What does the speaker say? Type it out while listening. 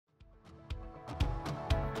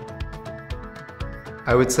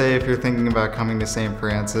I would say if you're thinking about coming to St.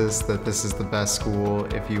 Francis, that this is the best school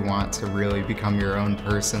if you want to really become your own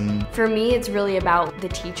person. For me, it's really about the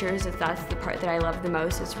teachers. If that's the part that I love the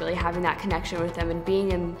most, it's really having that connection with them and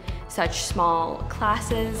being in such small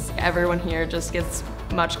classes. Everyone here just gets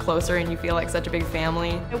much closer and you feel like such a big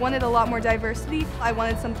family. I wanted a lot more diversity. I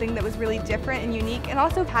wanted something that was really different and unique, and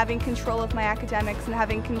also having control of my academics and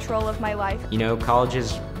having control of my life. You know, college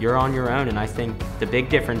is, you're on your own, and I think the big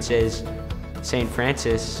difference is St.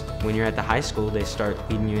 Francis, when you're at the high school, they start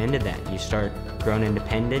leading you into that. You start growing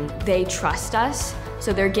independent. They trust us,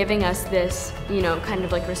 so they're giving us this, kind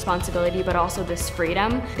of like responsibility, but also this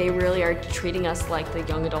freedom. They really are treating us like the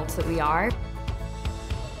young adults that we are.